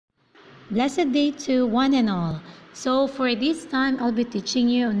Blessed day to one and all. So for this time, I'll be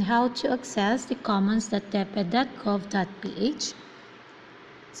teaching you on how to access the commons.deped.gov.ph.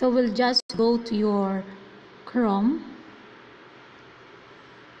 So we'll just go to your Chrome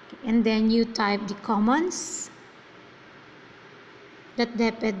and then you type the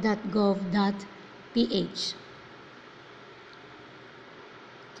commons.deped.gov.ph.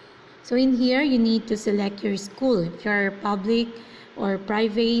 So in here, you need to select your school. If you're public or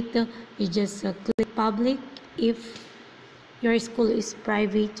private, you just click public. If your school is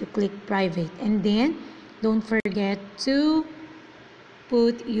private, you click private. And then, don't forget to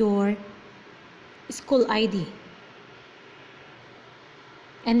put your school ID.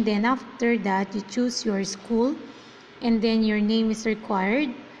 And then after that, you choose your school. And then your name is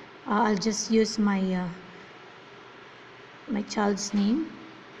required. I'll just use my child's name.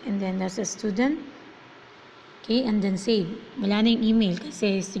 And then that's a student. Okay, and then save. Wala na yung email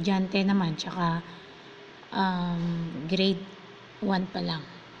kasi estudyante naman, tsaka grade 1 pa lang.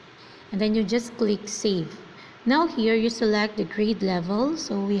 And then you just click save. Now here you select the grade level.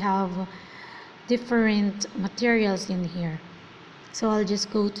 So we have different materials in here. So I'll just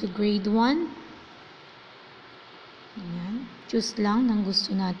go to grade 1. Ayan. Choose lang ng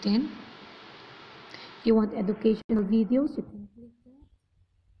gusto natin. If you want educational videos, you can click that.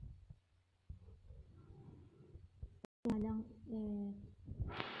 Meron tayong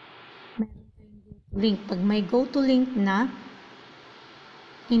link. Pag may go to link na,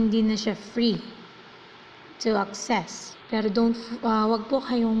 hindi na siya free to access. Pero wag po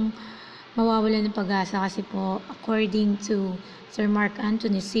kayong mawawala ng pag-asa kasi po according to Sir Mark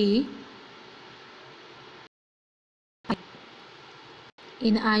Anthony C,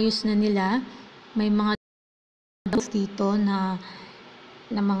 inaayos na nila. May mga dito na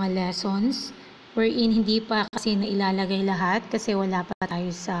mga lessons wherein hindi pa kasi nailalagay lahat kasi wala pa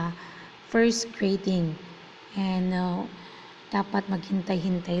tayo sa first grading. And dapat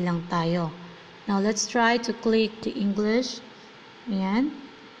maghintay-hintay lang tayo. Now, let's try to click to English. Ayan.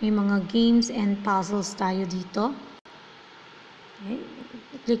 May mga games and puzzles tayo dito. Okay.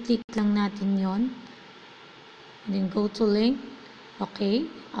 Click lang natin yon. And then go to link. Okay.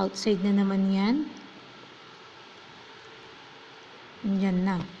 Outside na naman yan. Yan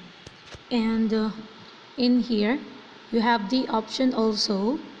na. And in here, you have the option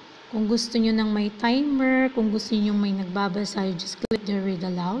also. Kung gusto nyo ng may timer, kung gusto nyo may nagbabasa, you just click the read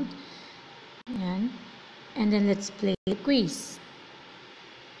aloud. Ayan. And then let's play the quiz.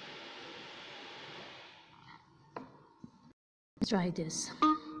 Let's try this.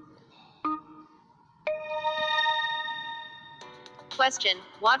 Question: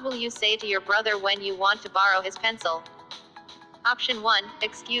 what will you say to your brother when you want to borrow his pencil? Option 1,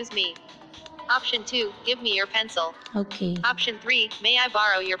 excuse me. Option 2, give me your pencil. Okay. Option 3, may I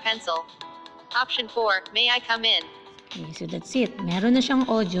borrow your pencil? Option 4, may I come in? Okay, so that's it. Meron na siyang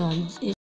audio.